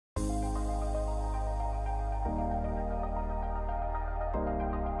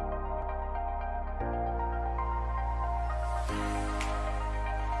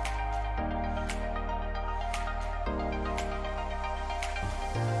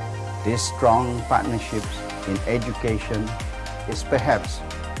These strong partnerships in education is perhaps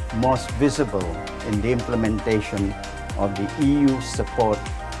most visible in the implementation of the EU support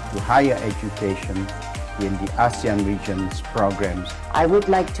to higher education in the ASEAN region's programs. I would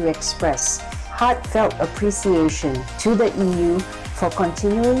like to express heartfelt appreciation to the EU for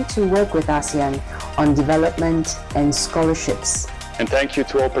continuing to work with ASEAN on development and scholarships. And thank you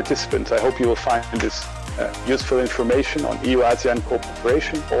to all participants. I hope you will find this useful information on EU-ASEAN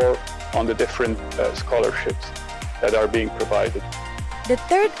cooperation or on the different scholarships that are being provided. The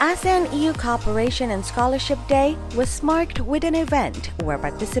third ASEAN-EU Cooperation and Scholarship Day was marked with an event where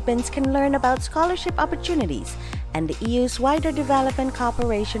participants can learn about scholarship opportunities and the EU's wider development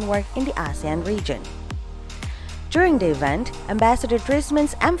cooperation work in the ASEAN region. During the event, Ambassador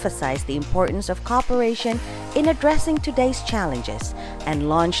Drismans emphasized the importance of cooperation in addressing today's challenges and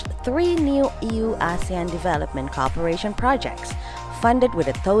launched 3 new EU-ASEAN development cooperation projects, funded with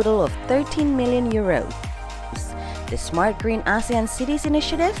a total of 13 million euros. The Smart Green ASEAN Cities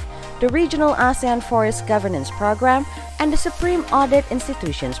Initiative, the Regional ASEAN Forest Governance Program, and the Supreme Audit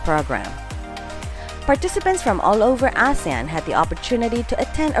Institutions Program. Participants from all over ASEAN had the opportunity to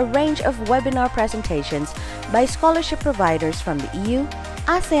attend a range of webinar presentations by scholarship providers from the EU,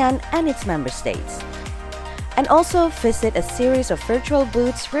 ASEAN, and its member states, and also visit a series of virtual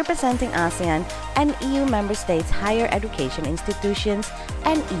booths representing ASEAN and EU member states' higher education institutions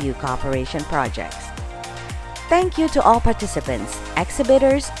and EU cooperation projects. Thank you to all participants,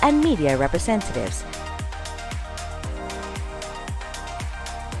 exhibitors, and media representatives.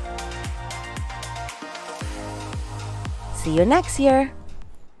 See you next year!